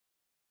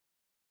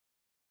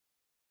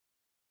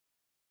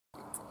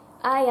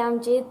I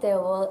am Jade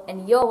Thirlwell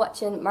and you're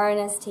watching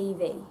Mariners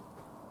TV.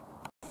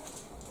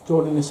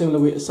 Jordan, in a similar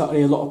way to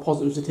Saturday, a lot of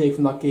positives to take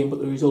from that game, but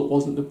the result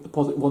wasn't the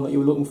positive one that you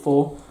were looking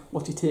for.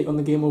 What's your take on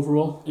the game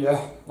overall?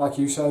 Yeah, like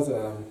you said,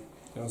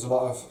 there's a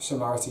lot of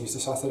similarities to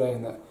Saturday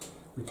in that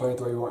we played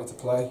the way we wanted to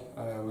play.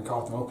 We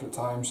carved them open at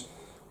times.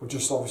 We're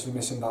just obviously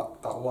missing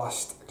that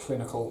last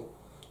clinical,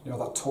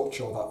 that touch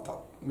or that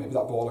maybe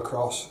that ball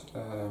across.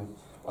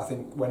 I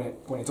think when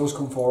it does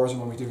come for us and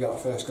when we do get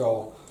that first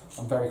goal,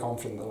 I'm very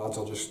confident the lads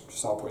will just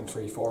start putting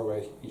 3-4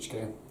 away each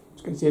game. I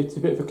was going to say, it's a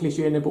bit of a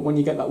cliche in it, but when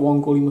you get that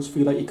one goal, you must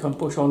feel like you can't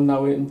push on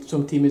now, and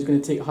some team is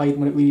going to take a hide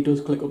when it really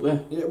does click up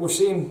there. Yeah, we've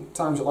seen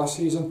times at last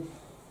season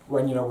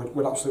when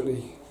we'd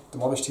absolutely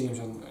demolish teams,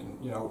 and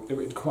it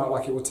would come out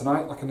like it would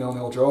tonight, like a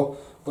 0-0 draw.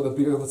 But there'd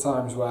be other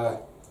times where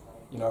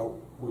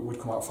we'd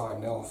come out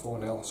 5-0,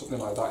 4-0, something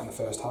like that in the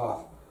first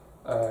half.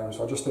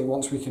 So I just think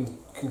once we can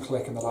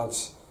click and the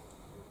lads,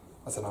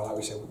 I don't know, like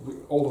we said,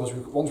 all of us,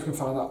 once we can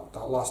find that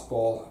last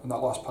ball and that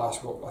last pass,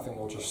 I think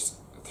we'll just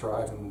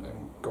thrive and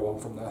go on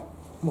from there.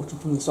 Watching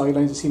from the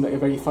sidelines, it seemed like a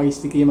very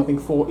feisty game. I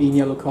think 14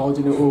 yellow cards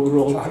in it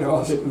overall.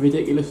 A bit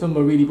ridiculous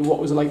number really, but what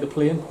was it like to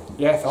play in?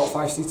 Yeah, it felt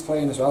feisty to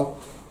play in as well.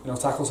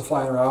 Tackles are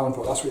flying around,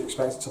 but that's what you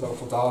expect. It's a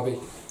local derby.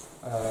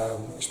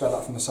 Expect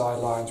that from the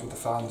sidelines with the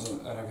fans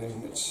and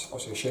everything. It's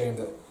obviously a shame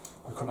that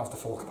we couldn't have the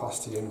full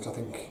capacity in, because I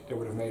think it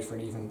would have made for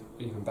an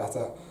even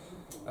better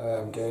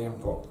game.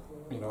 But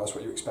that's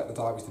what you expect the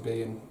derby to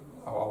be, and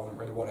I wouldn't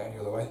really want it any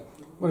other way.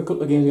 Well, a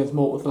couple of games against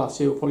Morpeth last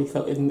year, we probably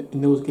felt it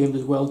in those games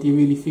as well. Do you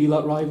really feel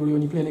that rivalry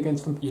when you're playing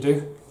against them? You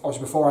do.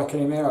 Obviously, before I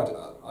came here,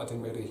 I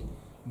didn't really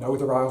know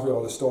the rivalry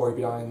or the story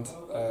behind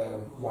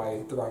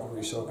why the rivalry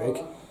is so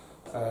big.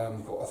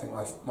 But I think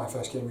my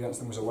first game against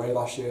them was away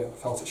last year. I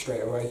felt it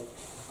straight away,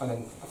 and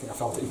then I think I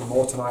felt it even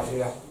more tonight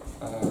here.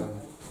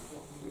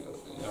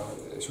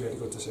 It's really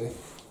good to see.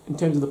 In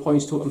terms of the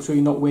points total, I'm sure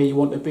you're not where you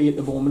want to be at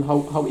the moment.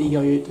 How eager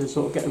are you to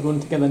sort of get a run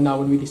together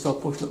now and really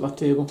start pushing up that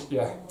table?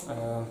 Yeah,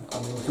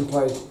 we can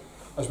play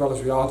as well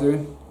as we are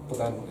doing, but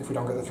then if we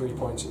don't get the 3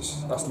 points,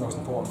 that's the most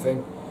important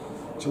thing.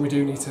 So we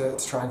do need to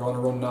try and go on a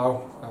run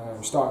now,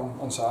 starting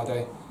on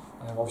Saturday,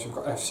 and then obviously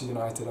we've got FC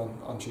United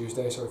on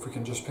Tuesday, so if we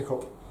can just pick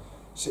up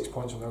 6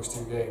 points from those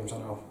 2 games, I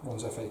know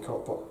one's FA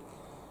Cup, but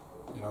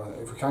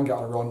if we can get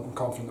on a run, I'm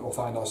confident that we'll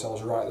find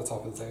ourselves right at the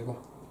top of the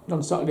table.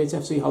 On Saturday it's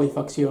FC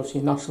Halifax here, obviously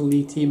a National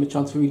League team, a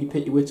chance to really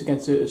pit your wits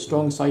against a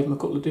strong side from a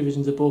couple of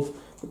divisions above.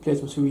 The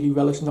players must really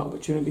relish in that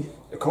opportunity.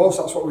 Of course,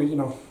 that's what we're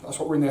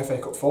in the FA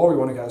Cup for. We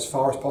want to get as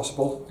far as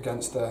possible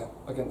against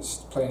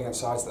playing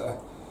against sides that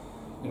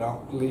are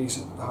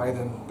leagues higher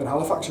than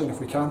Halifax are in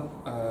if we can.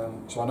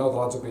 So I know the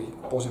lads will be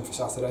buzzing for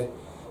Saturday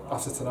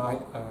after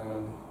tonight,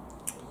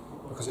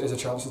 because it is a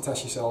chance to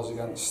test yourselves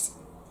against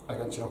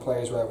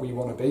players where we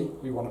want to be.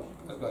 We want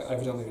to,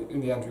 evidently in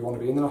the end we want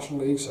to be in the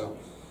National League, so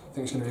I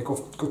think it's going to be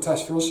a good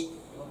test for us,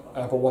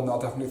 but one that I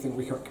definitely think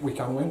we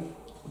can win.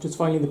 Just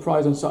finally, the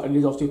prize on Saturday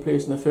is obviously a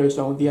place in the first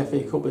round of the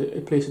FA Cup,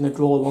 a place in a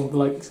draw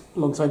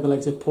alongside the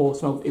legs of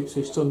Portsmouth,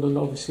 Ipswich, Sunderland,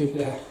 obviously.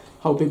 Yeah.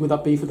 How big would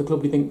that be for the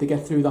club, do you think, to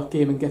get through that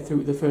game and get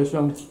through to the first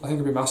round? I think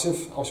it'd be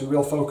massive. Obviously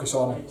we'll focus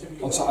on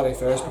Saturday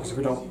first, because if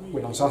we don't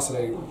win on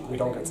Saturday, we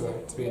don't get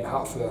to be in the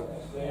hat for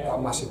that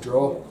massive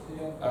draw.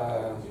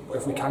 But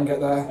if we can get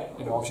there,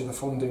 obviously the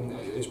funding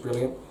is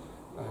brilliant.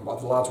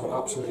 But the lads would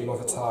absolutely love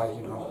a tie,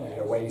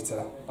 maybe away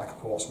to like a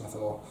Portsmouth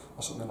or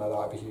something like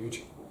that. It'd be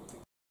huge.